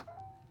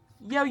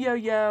Yo, yo,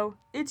 yo,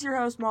 it's your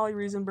host, Molly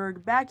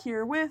Riesenberg, back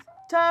here with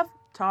Tough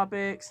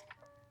Topics.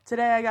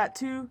 Today I got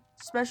two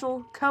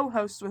special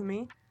co-hosts with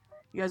me.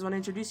 You guys want to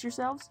introduce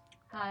yourselves?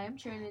 Hi, I'm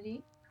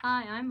Trinity.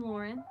 Hi, I'm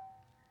Lauren.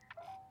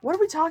 What are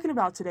we talking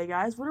about today,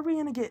 guys? What are we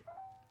going to get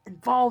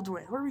involved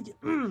with? What are we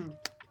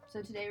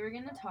So today we're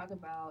going to talk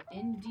about,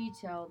 in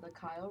detail, the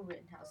Kyle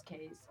Rittenhouse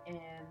case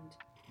and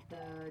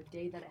the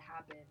day that it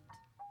happened.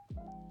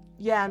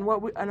 Yeah,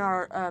 and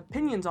our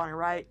opinions on it,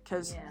 right?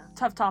 Because Yeah.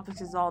 Tough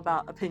Topics is all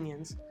about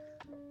opinions.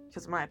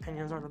 Because my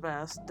opinions are the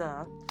best,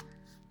 duh.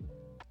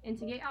 And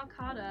to get all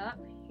caught up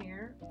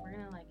here, we're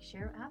gonna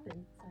share what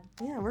happened.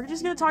 So. Yeah, we're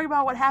just going to talk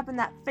about what happened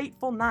that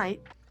fateful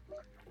night.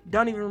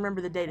 Don't even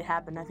remember the date it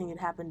happened. I think it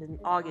happened in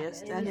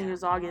August. I think it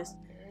was August.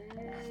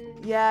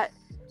 Yeah,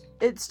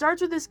 it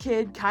starts with this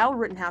kid, Kyle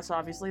Rittenhouse,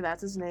 obviously.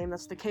 That's his name.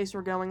 That's the case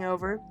we're going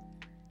over.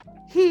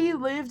 He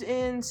lived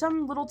in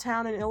some little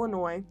town in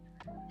Illinois.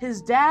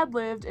 His dad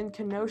lived in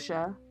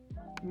Kenosha,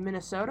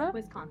 Minnesota?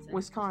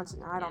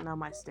 Wisconsin. I don't know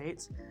my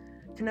states.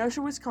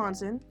 Kenosha,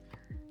 Wisconsin.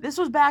 This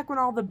was back when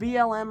all the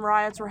BLM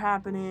riots were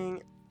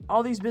happening.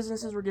 All these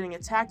businesses were getting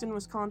attacked in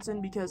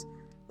Wisconsin because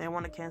they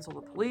want to cancel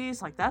the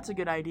police. That's a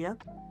good idea.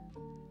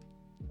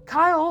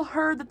 Kyle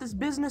heard that this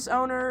business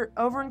owner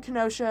over in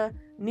Kenosha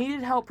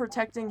needed help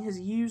protecting his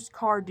used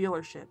car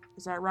dealership.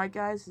 Is that right,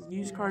 guys? His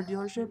used car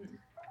dealership?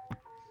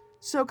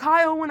 So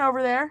Kyle went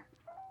over there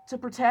to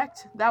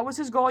protect. That was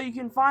his goal. You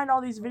can find all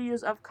these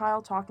videos of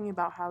Kyle talking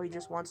about how he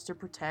just wants to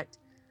protect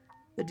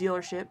the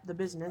dealership, the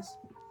business.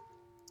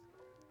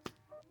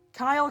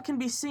 Kyle can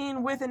be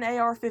seen with an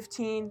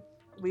AR-15.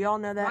 We all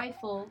know that.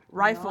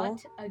 Rifle.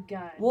 Not a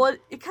gun. Well,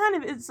 it kind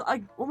of, it's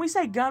like, when we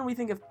say gun, we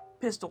think of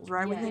pistols,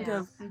 right? We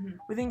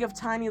think of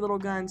tiny little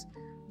guns.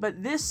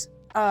 But this,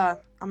 I'm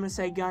going to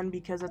say gun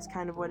because that's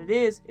kind of what it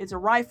is. It's a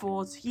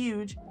rifle. It's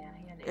huge.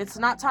 It's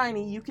not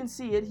tiny. You can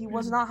see it. He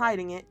was not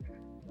hiding it.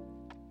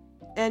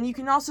 And you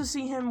can also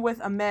see him with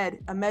a med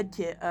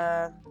kit,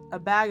 a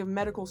bag of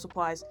medical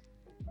supplies.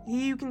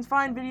 You can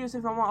find videos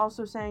of him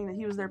also saying that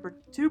he was there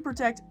to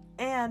protect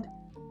and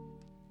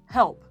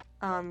help,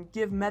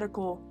 give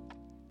medical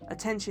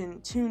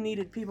attention to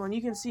needed people. And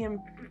you can see him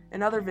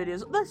in other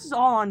videos. This is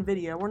all on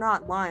video. We're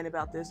not lying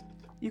about this.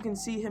 You can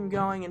see him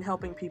going and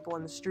helping people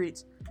in the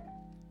streets.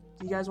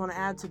 Do you guys want to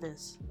add to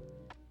this?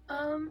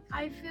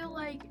 I feel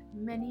like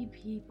many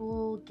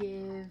people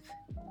give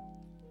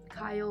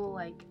Kyle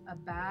a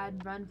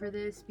bad run for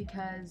this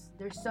because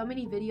there's so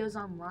many videos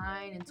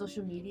online and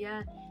social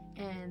media,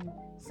 and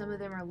some of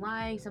them are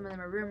lying, some of them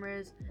are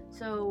rumors.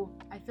 So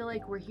I feel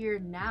like we're here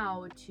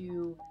now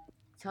to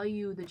tell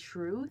you the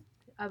truth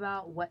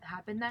about what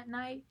happened that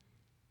night,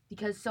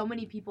 because so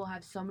many people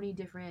have so many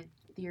different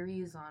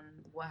theories on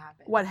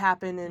what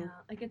happened. And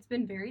it's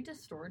been very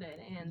distorted,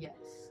 and yes.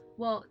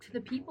 Well, to the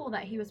people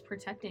that he was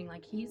protecting,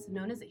 he's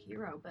known as a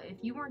hero, but if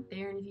you weren't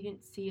there and if you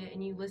didn't see it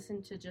and you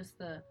listened to just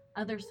the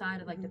other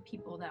side of the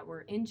people that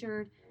were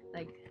injured,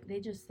 they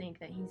just think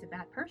that he's a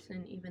bad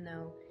person, even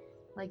though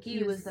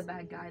he was the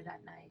bad guy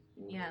that night.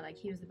 Yeah,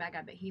 he was the bad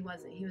guy, but he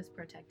wasn't. He was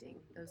protecting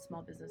those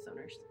small business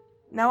owners.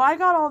 Now, I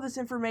got all this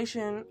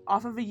information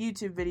off of a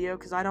YouTube video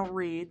because I don't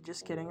read.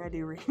 Just kidding, I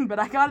do read. But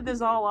I got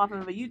this all off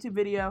of a YouTube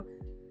video.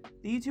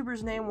 The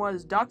YouTuber's name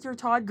was Dr.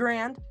 Todd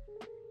Grand.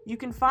 You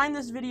can find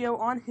this video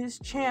on his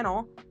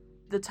channel.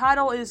 The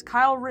title is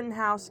Kyle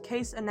Rittenhouse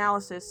Case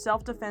Analysis,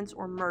 Self-Defense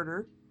or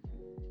Murder.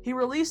 He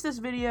released this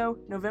video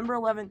November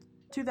 11th,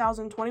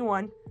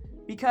 2021,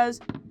 because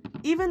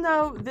even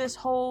though this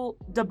whole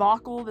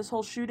debacle, this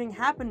whole shooting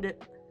happened at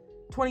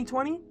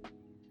 2020,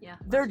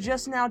 they're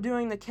just now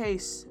doing the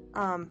case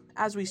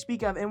as we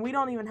speak of, and we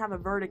don't even have a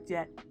verdict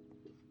yet.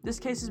 This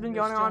case has been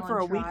going on for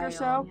a week or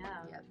so.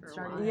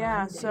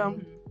 Yeah, so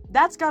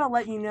that's got to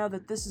let you know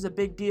that this is a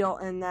big deal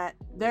and that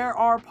there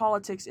are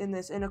politics in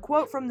this. And a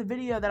quote from the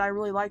video that I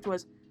really liked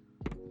was,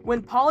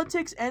 "When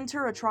politics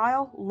enter a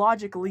trial,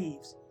 logic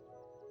leaves."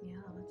 Yeah,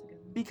 that's a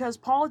good one. Because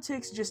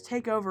politics just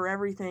take over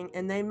everything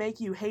and they make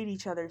you hate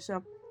each other.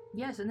 So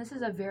yes, and this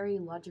is a very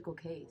logical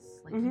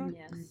case.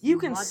 You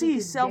can see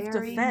is self-defense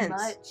very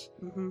much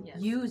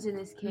used in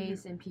this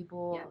case, and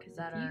people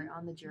that are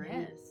on the jury.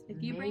 Yes,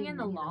 if you bring in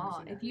the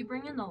law,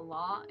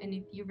 and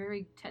if you're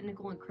very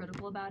technical and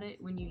critical about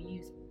it, when you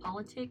use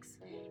politics,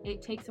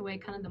 it takes away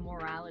kind of the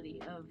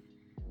morality of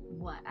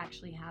what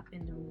actually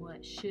happened and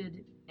what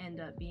should end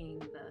up being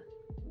the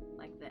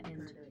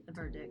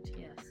verdict.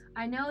 Yes.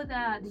 I know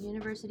that the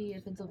University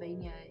of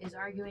Pennsylvania is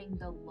arguing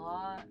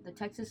the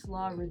Texas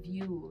law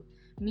review,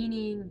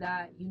 meaning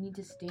that you need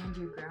to stand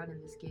your ground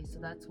in this case. So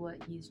that's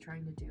what he's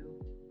trying to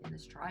do in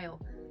this trial,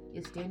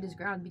 is stand his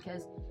ground,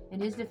 because in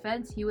his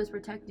defense, he was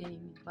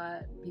protecting,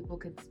 but people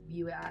could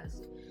view it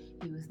as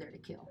he was there to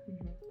kill.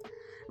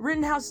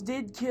 Rittenhouse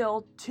did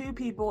kill 2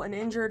 people and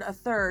injured a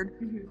third.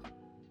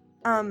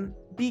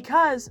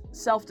 Because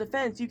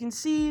self-defense. You can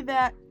see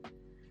that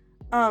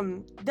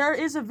there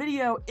is a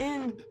video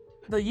in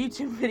the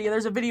YouTube video.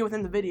 There's a video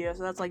within the video,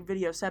 so that's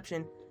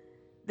videoception.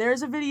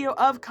 There's a video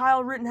of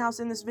Kyle Rittenhouse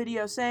in this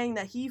video saying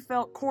that he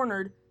felt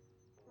cornered,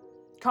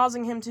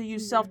 causing him to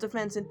use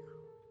self-defense. And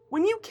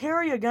when you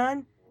carry a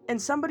gun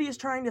and somebody is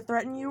trying to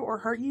threaten you or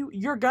hurt you,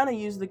 you're gonna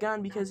use the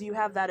gun because you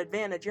have that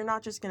advantage. You're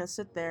not just gonna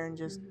sit there and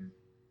just,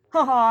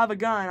 haha, I have a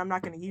gun, I'm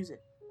not gonna use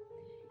it.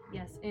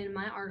 Yes, in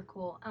my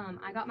article,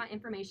 I got my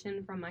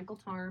information from Michael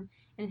Tarm,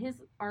 and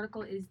his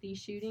article is the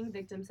shooting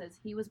victim says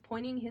he was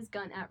pointing his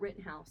gun at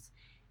Rittenhouse.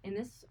 And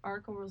this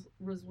article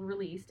was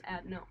released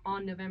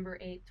on November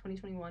 8th,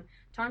 2021.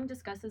 Tarm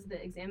discusses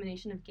the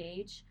examination of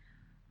Gage,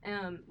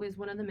 was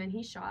one of the men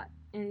he shot,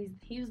 and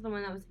he was the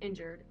one that was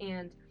injured.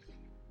 And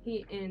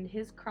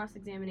his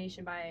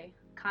cross-examination by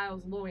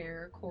Kyle's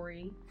lawyer,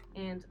 Corey,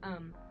 and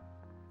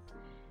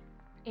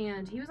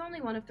he was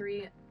only one of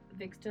 3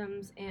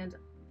 victims. And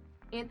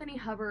Anthony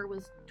Hubbard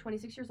was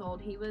 26 years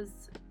old. He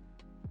was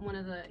one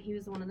of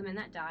the men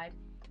that died,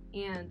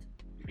 and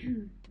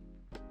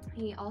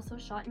he also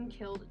shot and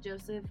killed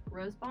Joseph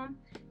Rosenbaum,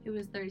 who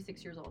was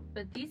 36 years old.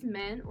 But these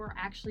men were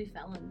actually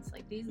felons.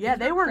 Like these. Yeah,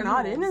 they were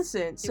not criminals.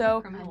 innocent. They So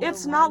were criminals.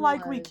 it's One not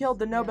like we was- killed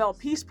the Nobel yes.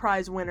 Peace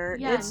Prize winner.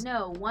 Yeah, It's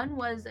no. One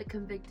was a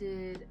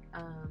convicted.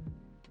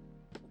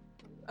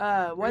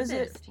 what is it?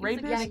 Rapist. He was a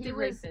Rapist? convicted he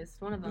was-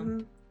 rapist. One of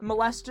them.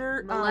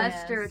 Molester.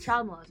 Molester, yes.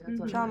 child molester. That's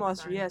what it Child was,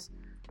 molester, sorry. yes.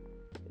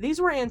 These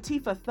were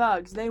Antifa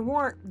thugs. They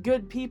weren't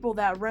good people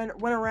that went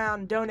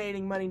around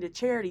donating money to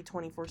charity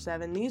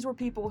 24/7. These were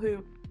people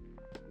who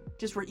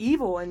just were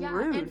evil and Yeah,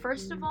 rude. and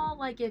first of all,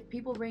 like if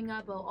people bring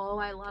up, oh,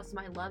 I lost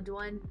my loved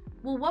one.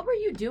 Well, what were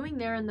you doing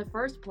there in the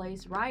first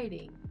place,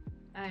 rioting?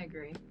 I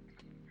agree.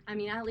 I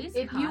mean, at least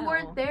If you Kyle-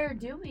 weren't there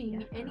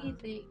doing Yeah.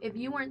 anything, if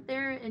you weren't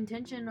there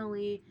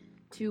intentionally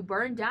to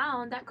burn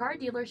down that car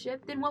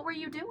dealership, then what were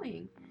you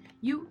doing?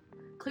 You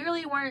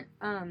clearly weren't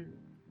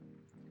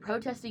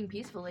protesting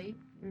peacefully,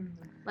 Mhm.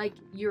 like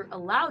you're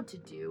allowed to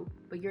do,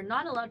 but you're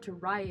not allowed to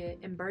riot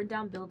and burn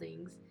down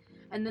buildings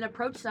and then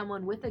approach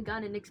someone with a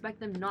gun and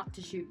expect them not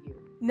to shoot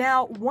you.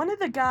 Now, one of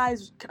the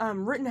guys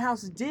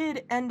Rittenhouse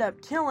did end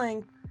up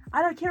killing,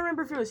 I can't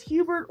remember if it was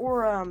Hubert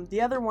or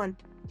the other one.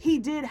 He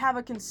did have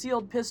a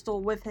concealed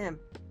pistol with him.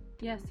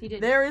 Yes, he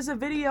did. There is a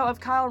video of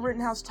Kyle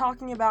Rittenhouse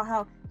talking about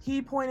how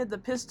he pointed the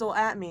pistol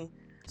at me.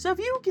 So if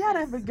you had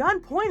a gun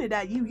pointed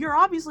at you, you're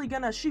obviously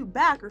gonna shoot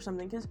back or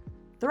something, because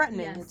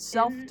threatening, Yes, it's and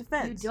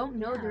self-defense. You don't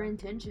know their Yeah.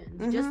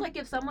 intentions. Mhm. Just like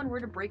if someone were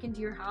to break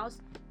into your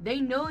house, they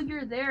know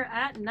you're there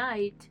at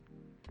night.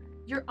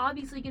 You're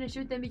obviously going to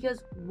shoot them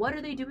because what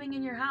are they doing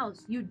in your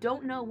house? You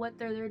don't know what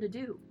they're there to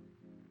do.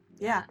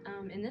 Yeah.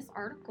 In this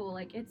article,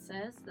 like it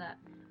says that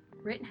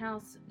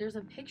Rittenhouse, there's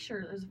a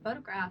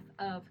photograph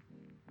of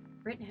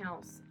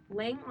Rittenhouse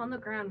laying on the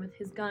ground with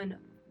his gun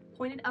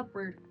pointed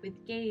upward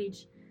with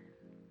Gage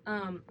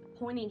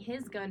pointing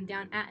his gun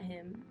down at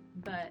him,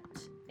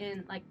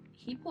 and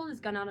he pulled his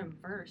gun out on him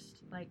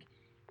first. Like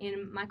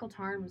in Michael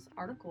Tarn's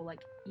article,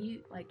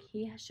 he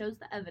shows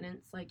the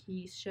evidence,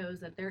 he shows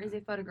that there is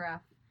a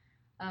photograph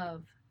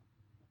of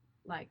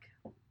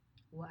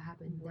What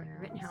happened there?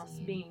 on Rittenhouse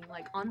scene. being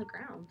on the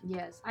ground.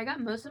 Yes, I got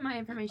most of my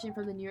information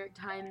from the New York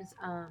Times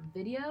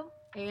video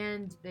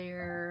and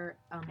their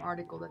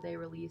article that they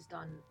released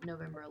on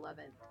November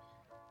 11th.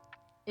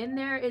 In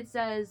there, it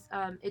says,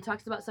 it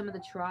talks about some of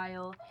the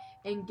trial,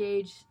 and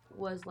Gage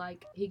was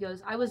like, he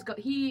goes,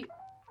 he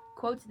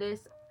quotes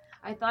this,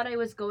 "I thought I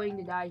was going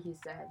to die," he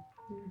said.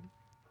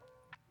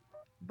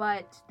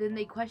 But then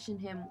they questioned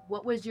him,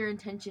 "What was your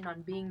intention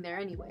on being there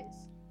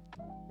anyways?"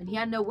 And he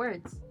had no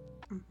words.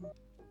 Mhm.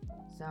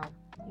 So,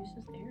 He was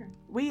just there.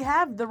 We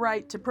have the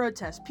right to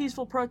protest.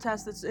 Peaceful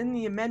protest, that's in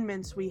the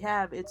amendments we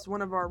have. It's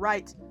one of our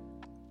rights.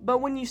 But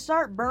when you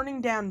start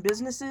burning down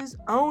businesses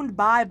owned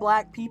by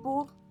black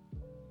people,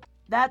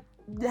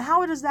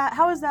 how is that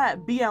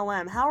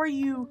BLM? How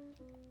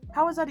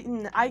is that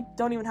even, I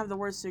don't even have the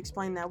words to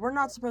explain that. We're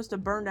not supposed to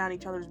burn down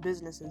each other's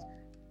businesses.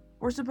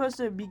 We're supposed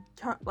to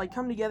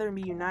come together and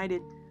be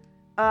united.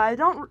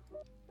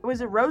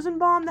 Was it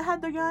Rosenbaum that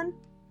had the gun?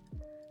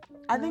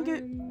 I think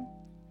it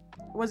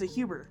was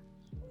Huber.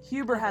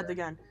 Huber had the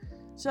gun.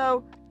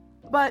 So,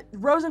 but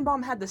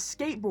Rosenbaum had the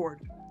skateboard.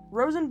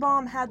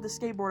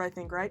 I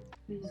think, right?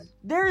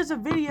 There is a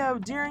video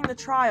during the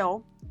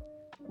trial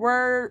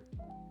where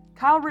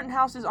Kyle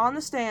Rittenhouse is on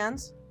the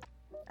stands,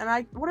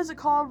 and what is it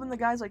called when the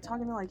guy's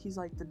talking to he's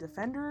the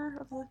defender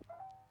of the,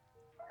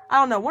 I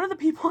don't know, one of the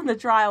people in the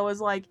trial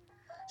was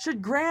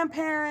should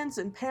grandparents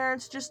and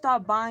parents just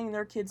stop buying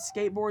their kids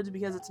skateboards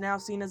because it's now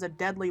seen as a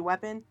deadly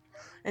weapon?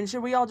 And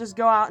should we all just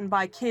go out and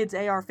buy kids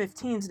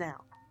AR-15s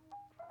now?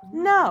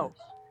 No.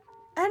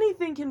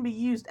 Anything can be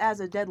used as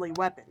a deadly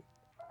weapon.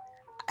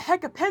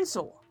 Heck, a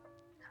pencil,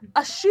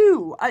 a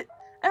shoe,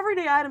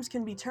 everyday items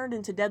can be turned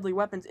into deadly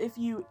weapons if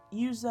you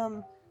use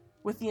them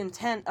with the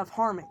intent of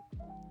harming.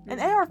 An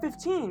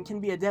AR-15 can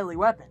be a deadly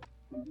weapon,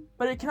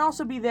 but it can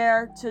also be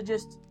there to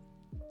just,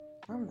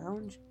 I don't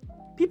know,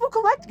 people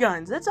collect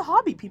guns. That's a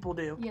hobby people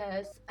do.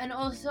 yes, and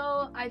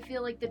also I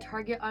feel like the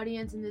target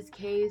audience in this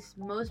case,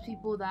 most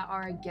people that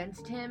are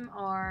against him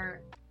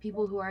are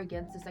people who are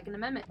against the Second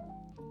Amendment,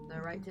 the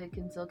right to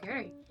conceal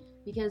carry,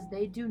 because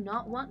they do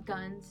not want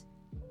guns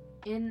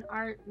in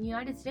our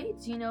United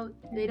States.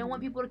 They don't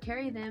want people to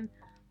carry them,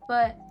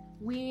 but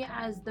we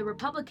as the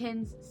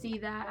Republicans see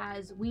that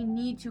as we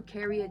need to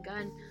carry a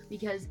gun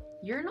because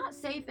you're not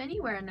safe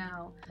anywhere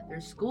now.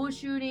 There's school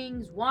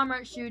shootings,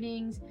 Walmart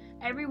shootings,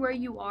 everywhere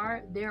you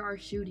are, there are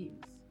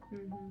shootings.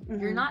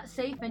 You're not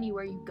safe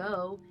anywhere you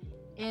go.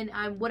 And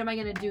what am I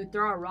gonna do?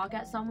 Throw a rock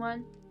at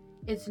someone?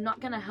 It's not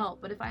gonna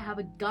help. But if I have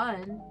a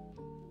gun,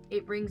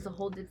 it brings a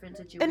whole different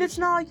situation. And it's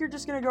not like you're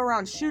just gonna go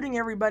around shooting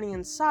everybody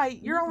in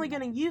sight. You're only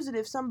gonna use it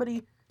if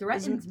somebody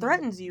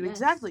threatens you. Yes.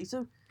 Exactly.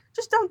 So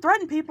just don't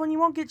threaten people and you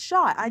won't get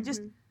shot.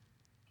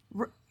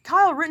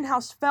 Kyle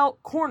Rittenhouse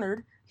felt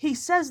cornered. He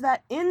says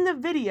that in the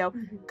video.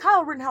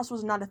 Kyle Rittenhouse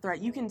was not a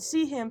threat. You can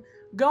see him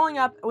going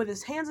up with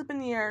his hands up in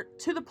the air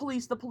to the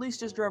police. The police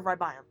just drove right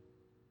by him.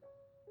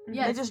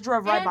 Yes. They just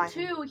drove right by and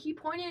him. two, he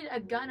pointed a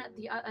gun at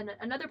the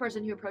another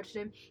person who approached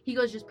him. He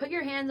goes, "Just put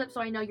your hands up so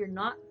I know you're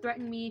not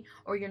threatening me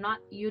or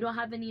you don't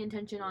have any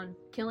intention on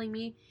killing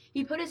me."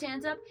 He put his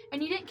hands up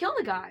and he didn't kill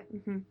the guy.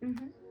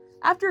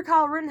 After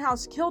Kyle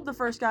Rittenhouse killed the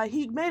first guy,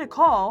 he made a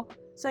call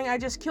saying, "I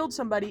just killed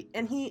somebody,"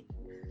 and he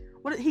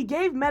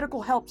gave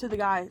medical help to the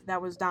guy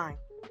that was dying.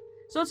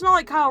 So it's not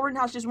like Kyle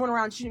Rittenhouse just went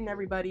around shooting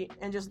everybody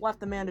and just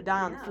left the man to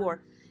die on the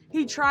floor.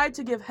 He tried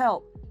to give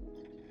help.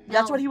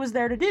 That's what he was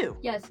there to do.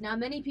 Yes, now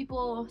many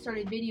people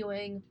started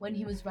videoing when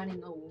he was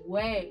running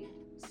away.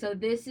 So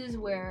this is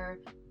where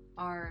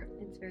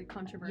it's very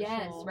controversial.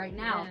 Yes, right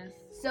now. Yes.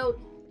 So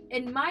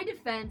in my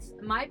defense,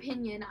 my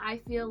opinion, I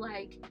feel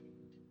like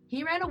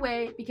he ran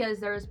away because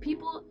there was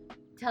people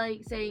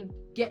saying,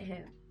 "Get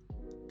him."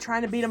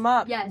 Trying to beat him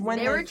up. Yes,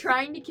 they were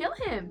trying to kill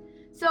him.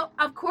 So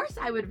of course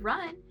I would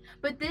run.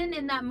 But then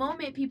in that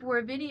moment, people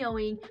were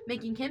videoing,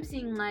 making him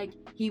seem like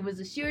he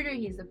was a shooter,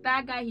 he's a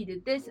bad guy, he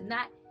did this and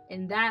that.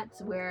 And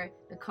that's where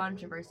the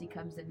controversy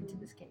comes into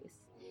this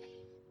case.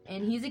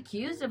 And he's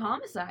accused of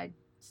homicide.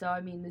 So, I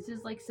mean, this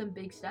is like some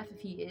big stuff if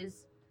he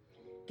is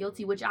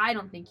guilty, which I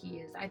don't think he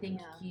is. I think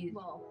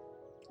Well,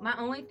 my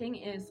only thing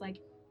is,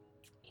 like,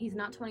 he's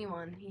not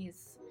 21. He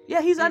is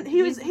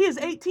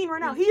 18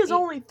 right now. He is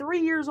only 3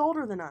 years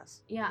older than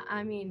us. Yeah,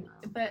 I mean,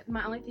 but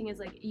my only thing is,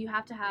 like, you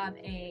have to have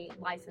a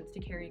license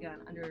to carry a gun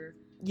under...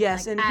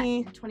 Yes, like, and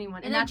he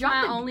 21, and that's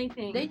my only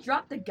thing. They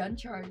dropped the gun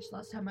charge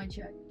last time I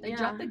checked. They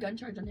dropped the gun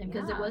charge on him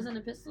because it wasn't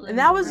a pistol. And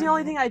that was the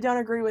only thing I don't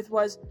agree with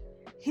was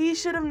he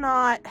should have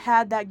not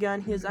had that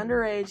gun. He is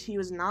underage. He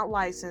was not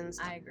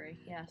licensed. I agree.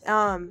 Yes.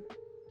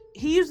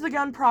 He used the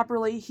gun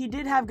properly. He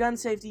did have gun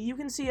safety. You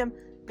can see him.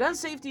 Gun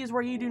safety is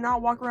where you do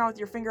not walk around with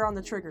your finger on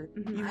the trigger.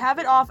 You have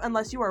it off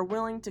unless you are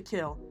willing to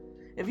kill.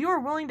 If you are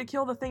willing to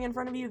kill the thing in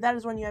front of you, that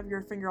is when you have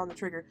your finger on the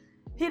trigger.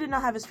 He did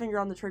not have his finger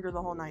on the trigger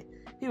the whole night.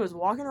 He was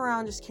walking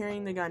around just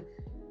carrying the gun.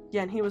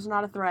 Again, he was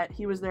not a threat.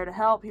 He was there to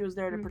help. He was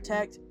there to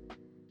protect.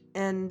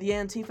 And the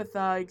Antifa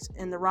thugs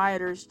and the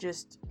rioters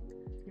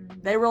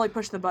they really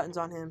pushed the buttons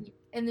on him.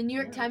 In the New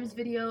York Times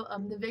video,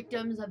 the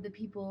victims of the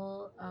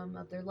people,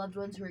 of their loved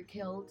ones who were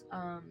killed,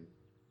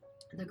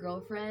 the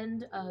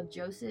girlfriend of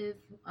Joseph,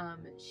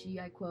 she,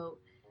 I quote,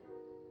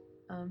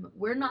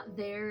 we're not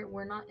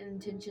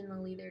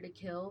intentionally there to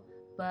kill,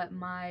 but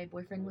my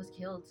boyfriend was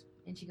killed.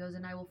 And she goes,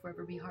 and I will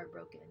forever be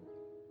heartbroken.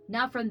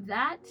 Now from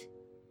that,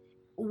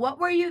 what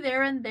were you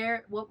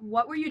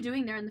what were you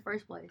doing there in the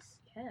first place?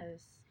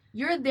 Yes.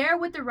 You're there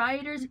with the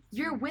rioters,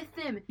 you're with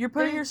them. You're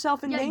putting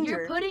yourself in danger.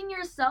 You're putting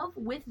yourself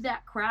with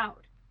that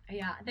crowd.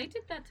 Yeah, they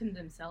did that to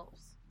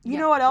themselves. You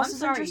know what else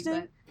is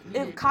interesting?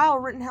 If Kyle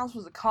Rittenhouse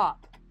was a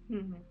cop.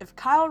 If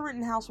Kyle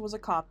Rittenhouse was a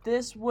cop,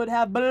 this would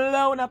have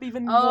blown up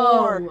even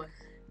more.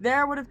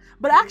 There would have,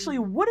 but actually,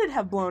 would it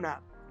have blown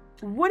up?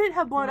 Would it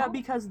have blown up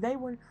because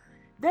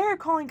they're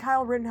calling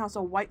Kyle Rittenhouse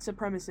a white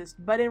supremacist,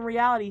 but in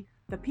reality,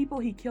 the people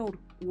he killed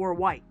were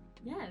white.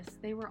 Yes,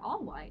 they were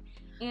all white.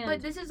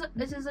 But this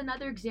is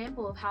another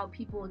example of how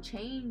people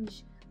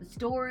change the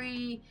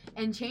story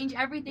and change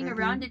everything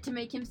around it to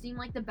make him seem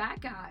like the bad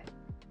guy.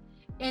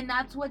 And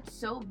that's what's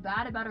so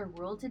bad about our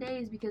world today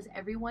is because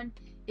everyone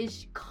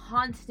is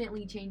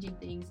constantly changing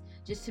things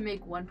just to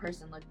make one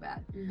person look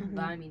bad.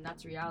 But I mean,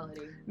 that's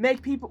reality.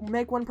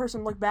 Make one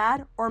person look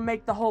bad or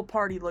make the whole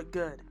party look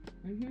good.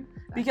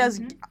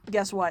 Because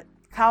guess what?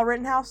 Kyle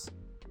Rittenhouse,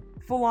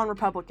 full-on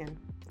Republican.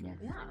 Yeah.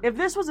 If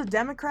this was a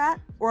Democrat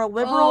or a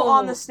liberal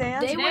on the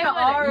stand, they would have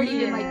already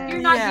been like,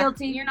 "You're not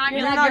guilty. You're not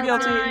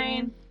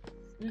guilty."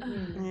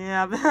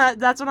 Yeah,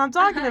 that's what I'm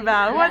talking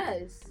about.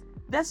 Yes.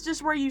 That's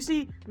just where you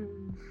see.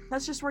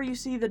 That's just where you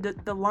see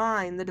the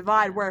line, the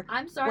divide. Where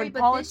I'm sorry, when but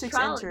politics this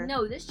trial,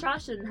 enter, this trial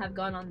shouldn't have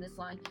gone on this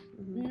line.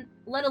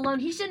 Let alone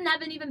he shouldn't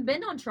have even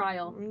been on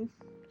trial.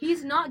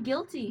 He's not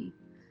guilty.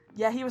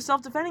 Yeah, he was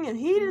self-defending, and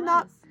he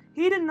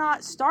did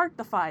not start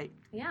the fight.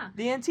 Yeah.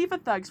 The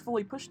Antifa thugs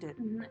fully pushed it.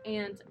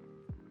 And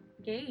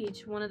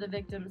Gage, one of the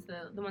victims,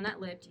 the one that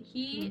lived,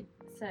 he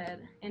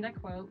said, and I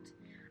quote,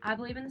 "I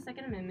believe in the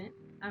Second Amendment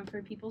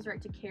for people's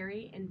right to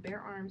carry and bear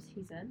arms,"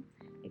 he said,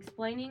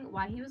 explaining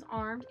why he was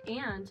armed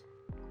and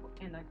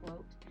I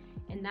quote,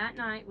 "and that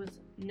night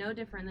was no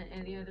different than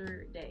any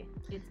other day.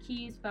 It's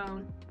keys,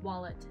 phone,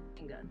 wallet,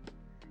 and gun."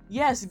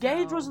 Yes,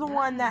 Gage was So, the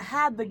one that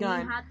had the He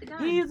gun. had the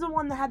gun. He's the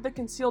one that had the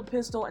concealed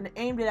pistol and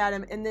aimed it at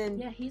him, and then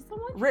Yeah, he's the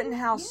one.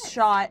 Rittenhouse yes.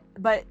 shot,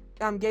 but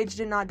Gage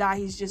did not die.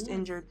 He's just Yes,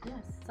 injured. Yes.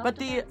 But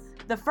the self-defense.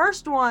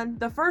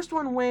 the first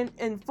one went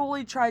and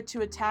fully tried to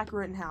attack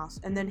Rittenhouse,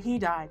 and then he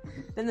died.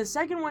 Then the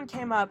second one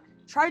came up,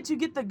 tried to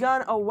get the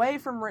gun away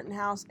from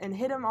Rittenhouse, and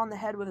hit him on the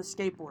head with a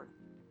skateboard.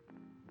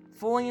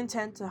 Fully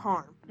intent to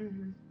harm.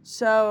 Mhm.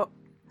 So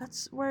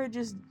that's where it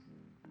just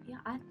Yeah,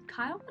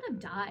 Kyle would have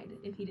died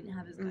if he didn't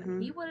have his gun.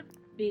 Mhm. He would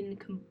have been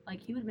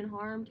he would have been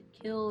harmed,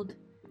 killed.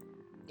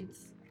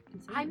 It's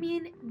insane. I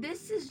mean,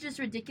 this is just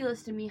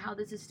ridiculous to me how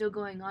this is still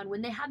going on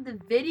when they have the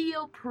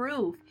video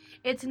proof.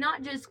 It's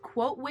not just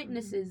quote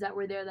witnesses that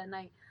were there that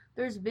night.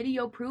 There's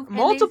video proof. and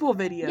multiple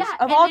videos yeah,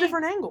 of and all they-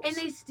 different angles. And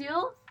they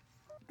still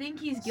think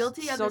he's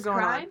guilty of Still this going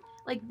on. crime.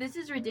 Like, this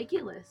is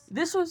ridiculous.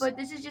 This was But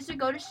this is just to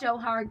go to show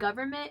how our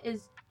government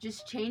is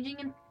just changing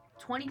in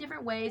 20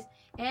 different ways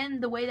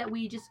and the way that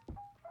we just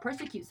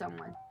persecute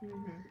someone.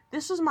 Mhm.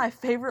 this was my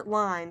favorite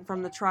line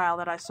from the trial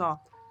that I saw.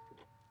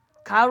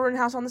 Kyle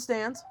Rittenhouse on the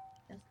stands.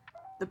 Yes.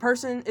 The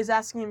person is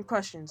asking him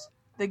questions.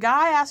 The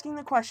guy asking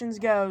the questions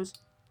goes,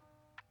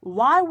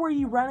 "Why were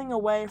you running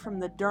away from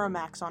the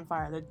Duramax on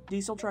fire? The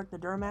diesel truck, the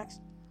Duramax?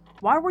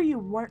 Why were you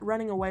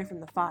running away from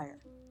the fire?"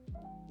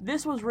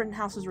 This was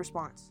Rittenhouse's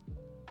response.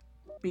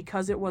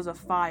 "Because it was a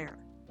fire."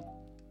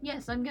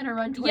 Yes, I'm gonna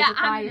run towards Yeah, the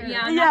fire. I'm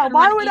Yeah, not gonna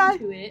why run would I-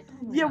 into it.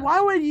 Oh my Yeah, gosh.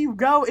 why would you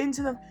go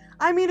into the...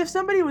 I mean, if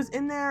somebody was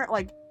in there,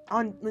 like,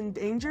 in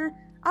danger,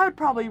 I would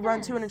probably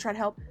run to it and try to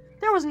help.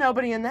 There was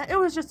nobody in there. It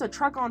was just a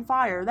truck on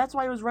fire. That's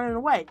why he was running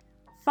away.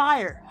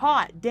 Fire,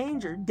 hot,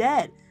 danger,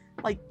 dead.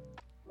 Like,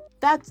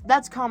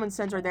 that's common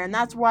sense right there, and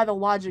that's why the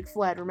logic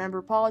fled.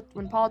 Remember,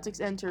 when politics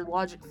enter,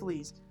 logic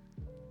flees.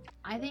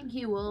 I think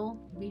he will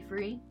be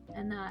free,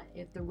 and that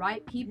if the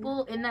right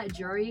people in that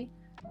jury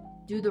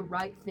do the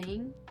right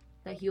thing,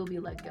 that he'll be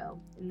let go.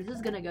 And this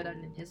is gonna go down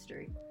in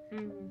history.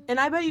 Mhm. And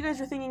I bet you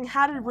guys are thinking,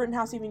 how did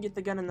Rittenhouse even get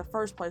the gun in the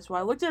first place? Well,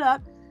 I looked it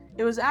up.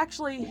 It was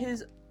actually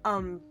his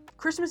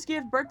Christmas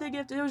gift, birthday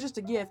gift. It was just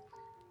a gift.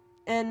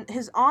 And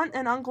his aunt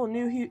and uncle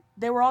knew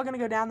they were all going to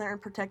go down there and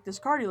protect this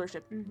car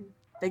dealership. Mhm.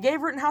 They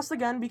gave Rittenhouse the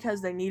gun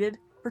because they needed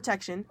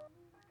protection.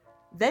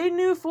 They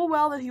knew full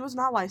well that he was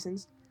not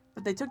licensed,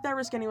 but they took that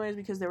risk anyways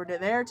because they were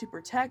there to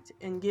protect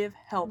and give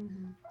help.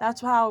 Mhm. That's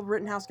how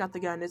Rittenhouse got the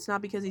gun. It's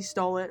not because he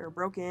stole it or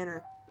broke in,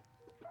 or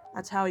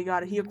that's how he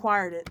got it. He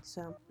acquired it.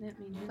 So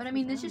But I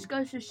mean, this just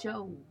goes to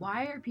show,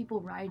 why are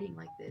people rioting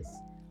like this?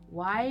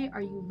 Why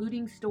are you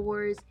looting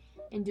stores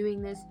and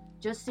doing this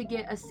just to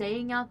get a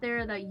saying out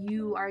there that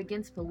you are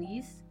against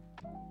police?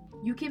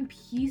 You can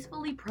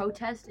peacefully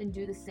protest and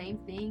do the same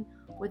thing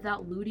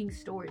without looting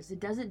stores. It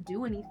doesn't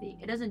do anything.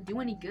 It doesn't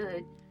do any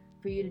good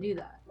for you to do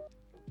that.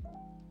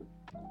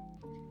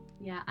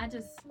 Yeah,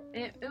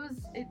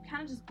 it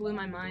kind of just blew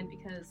my mind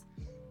because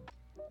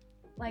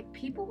like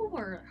people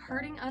were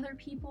hurting other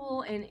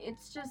people, and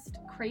it's just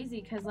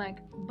crazy because like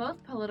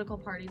both political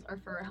parties are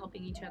for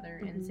helping each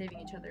other and saving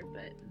each other,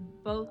 but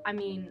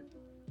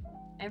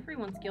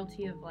everyone's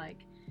guilty of like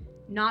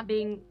not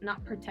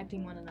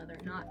protecting one another,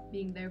 not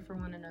being there for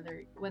one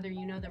another, whether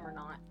you know them or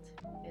not.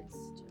 It's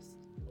just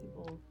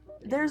people.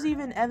 there's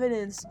even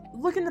evidence.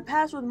 Look in the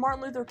past with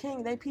Martin Luther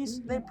King. They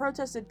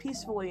protested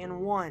peacefully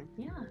and won.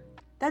 Yeah.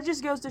 That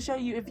just goes to show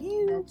you, if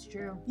That's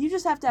true. you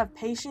just have to have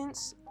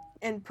patience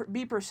and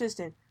be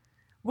persistent.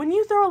 When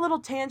you throw a little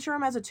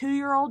tantrum as a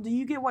 2-year-old, do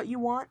you get what you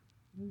want?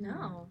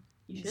 No.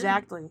 You shouldn't.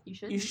 Exactly. You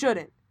shouldn't. You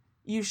shouldn't.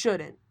 You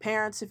shouldn't.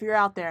 Parents, if you're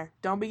out there,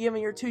 don't be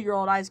giving your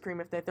 2-year-old ice cream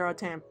if they throw a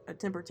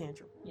temper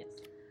tantrum. Yes.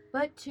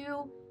 But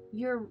two,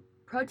 you're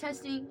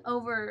protesting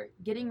over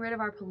getting rid of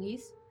our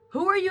police.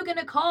 Who are you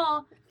gonna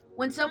call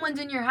when someone's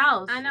in your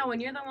house? I know,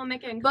 when you're the one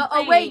making But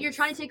oh wait, you're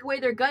trying to take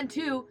away their gun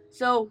too.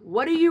 So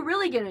what are you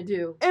really gonna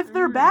do? If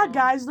they're Mm. bad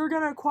guys, they're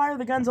going to acquire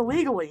the guns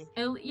illegally.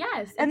 Yes. And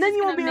it's then just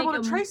you won't gonna be able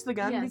make to 'em- trace the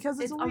gun yes, because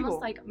it's illegal.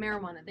 Almost like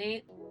marijuana.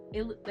 They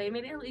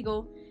made it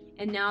illegal,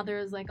 and now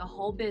there's like a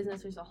whole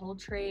business. There's a whole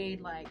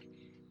trade. Like,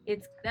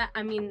 it's that.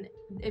 I mean,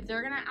 if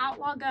they're gonna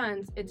outlaw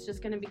guns, it's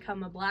just gonna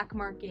become a black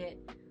market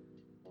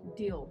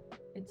deal.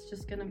 It's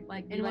just gonna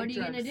like. be And what like are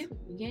you gonna drugs. do?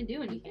 You can't do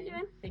You anything. can't do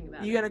anything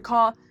about You it. got to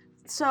call.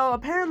 So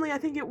apparently, I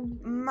think I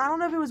don't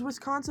know if it was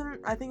Wisconsin.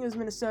 I think it was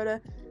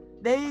Minnesota.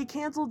 They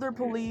canceled their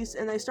police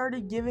and they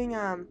started giving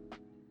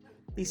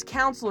these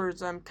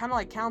counselors, kind of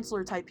like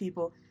counselor type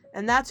people,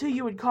 and that's who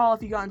you would call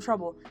if you got in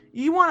trouble.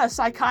 You want a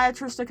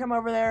psychiatrist to come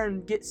over there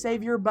and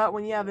save your butt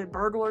when you have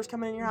burglars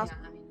coming in your house.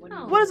 Yeah, I mean, what,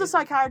 No. What is a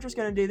psychiatrist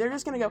gonna do? They're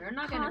just gonna go They're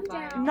not Calm gonna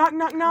fire. down. knock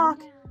knock knock.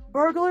 Calm down.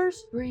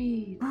 Burglars,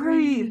 Breathe.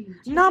 breathe. Take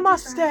a deep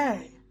Namaste,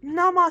 breath.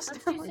 namaste.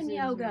 Let's do some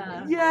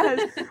yoga. Yes.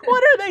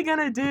 What are they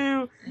gonna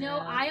do? No, Yeah.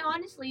 I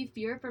honestly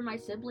fear for my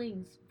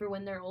siblings for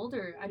when they're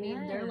older. I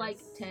mean, they're like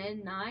Yes.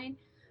 10, 9.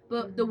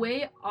 But the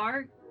way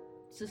our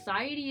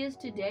society is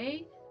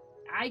today,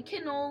 I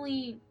can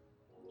only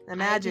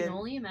Imagine.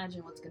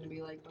 imagine what's going to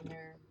be like when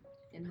they're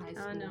in high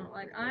school. I know,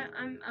 like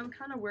I'm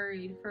kind of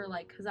worried for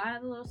like, cause I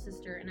have a little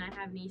sister and I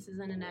have nieces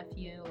and a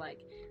nephew. Like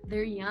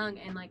they're young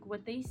and like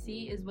what they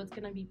see is what's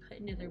gonna be put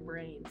into their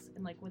brains,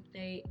 and like what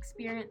they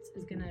experience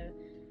is gonna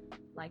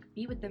like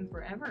be with them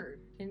forever.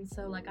 And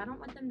so like I don't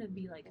want them to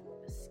be like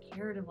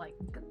scared of like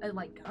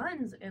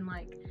guns and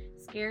like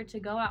scared to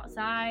go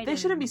outside. They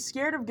shouldn't be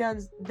scared of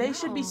guns. They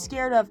should be No.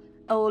 scared of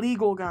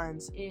illegal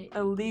guns.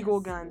 Illegal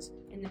Yes. guns.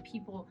 And the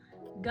people,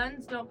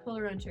 guns don't pull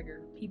their own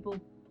trigger. People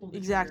pull the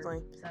Exactly.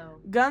 trigger.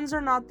 So Guns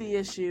are not the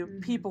issue.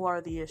 Mhm. People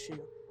are the issue.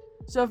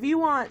 So if you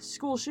want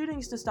school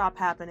shootings to stop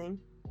happening,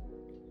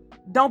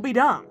 don't be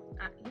dumb.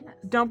 yes.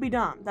 Don't be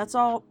dumb. That's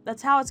all.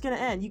 That's how it's gonna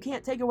end. You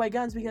can't take away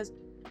guns because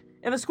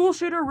if a school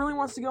shooter really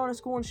wants to go into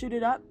school and shoot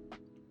it up,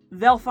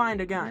 they'll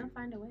find a They'll gun.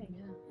 find a way.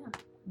 Yeah.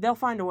 They'll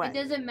find a It way.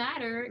 doesn't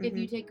matter if Mhm.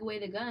 you take away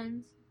the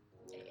guns.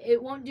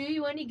 It won't do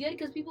you any good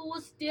because people will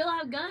still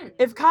have guns.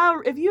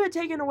 If you had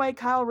taken away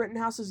Kyle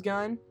Rittenhouse's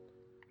gun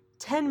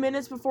 10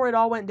 minutes before it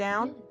all went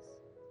down,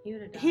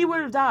 Yes. he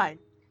would have died.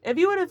 If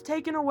you would have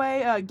taken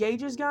away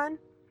Gage's gun,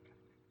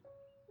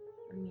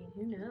 I mean,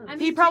 who knows? I mean,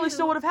 he probably too,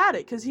 still would have had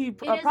it because he It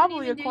doesn't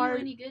probably even acquired.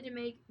 do you any good to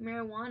make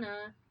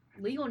marijuana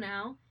legal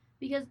now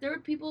because there are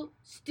people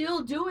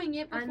still doing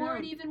it I before know.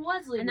 it even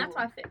was legal. And that's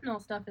why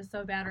fentanyl stuff is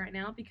so bad right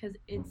now, because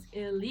it's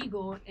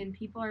illegal and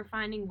people are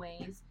finding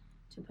ways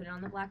to put it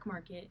on the black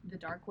market, the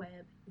dark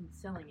web, and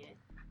selling it.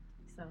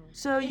 So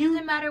So it you,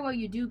 doesn't matter what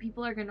you do,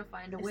 people are gonna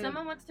find a if way.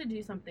 someone wants to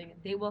do something,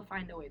 they will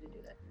find a way to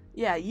do that.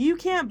 yeah, you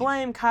can't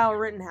blame Kyle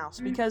Rittenhouse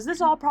because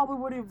this all probably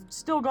would have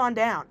still gone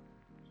down.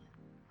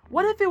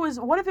 What if it was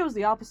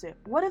the opposite?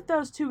 What if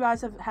those two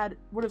guys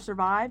would have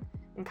survived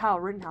and Kyle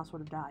Rittenhouse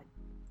would have died?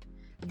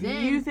 Do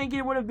Then- you think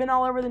it would have been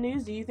all over the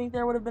news? Do you think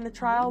there would have been a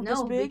trial this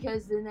No, big?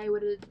 because then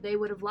they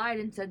would have lied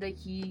and said that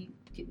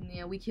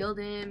we killed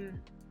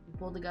him, he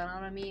pulled the gun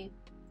out on me.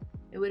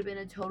 It would have been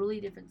a totally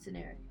different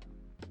scenario.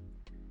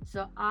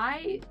 So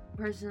I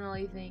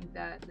personally think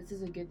that this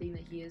is a good thing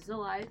that he is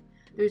alive.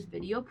 There's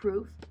video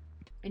proof,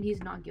 and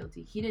he's not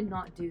guilty. He did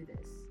not do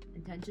this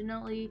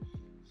intentionally.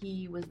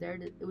 He was there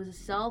to. It was a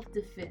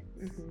self-defense.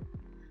 Mhm.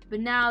 But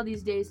now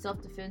these days,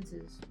 self-defense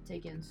is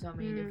taken so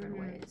many different Mhm.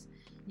 ways.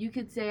 You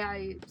could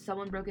say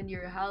someone broke into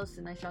your house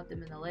and I shot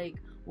them in the leg.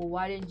 Well,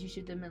 why didn't you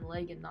shoot them in the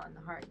leg and not in the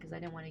heart? Because I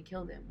didn't want to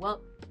kill them.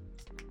 Well,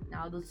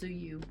 now they'll sue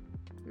you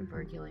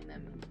for killing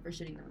them and for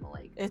shooting them in the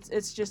leg.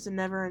 It's just a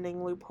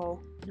never-ending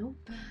loophole.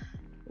 Nope.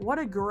 What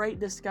a great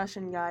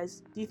discussion,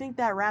 guys. Do you think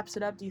that wraps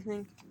it up? Do you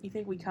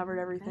think we covered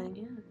Yeah, everything?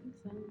 I think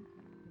so.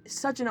 It's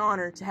such an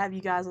honor to have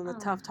you guys on the Oh,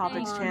 Tough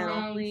Topics thanks, channel.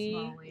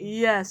 Molly.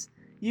 Yes,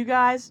 you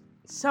guys,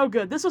 so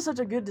good. This was such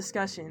a good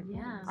discussion.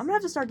 Yeah. I'm gonna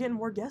have to start getting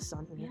more guests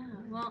on here. Yeah.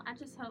 Well, I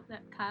just hope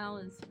that Kyle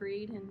is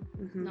freed and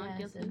Mhm. not Yes,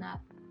 guilty. and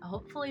that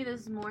hopefully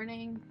this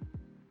morning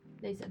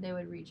they said they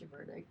would reach a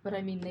verdict. But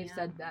I mean, they've Yeah.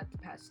 said that the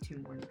past 2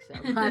 mornings, so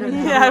I don't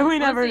know. Yeah, we We'll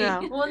never see.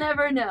 know. We'll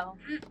never know.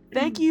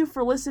 Thank you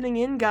for listening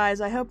in,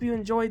 guys. I hope you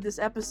enjoyed this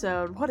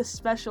episode. What a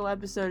special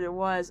episode it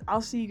was.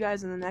 I'll see you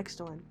guys in the next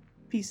one.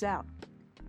 Peace out.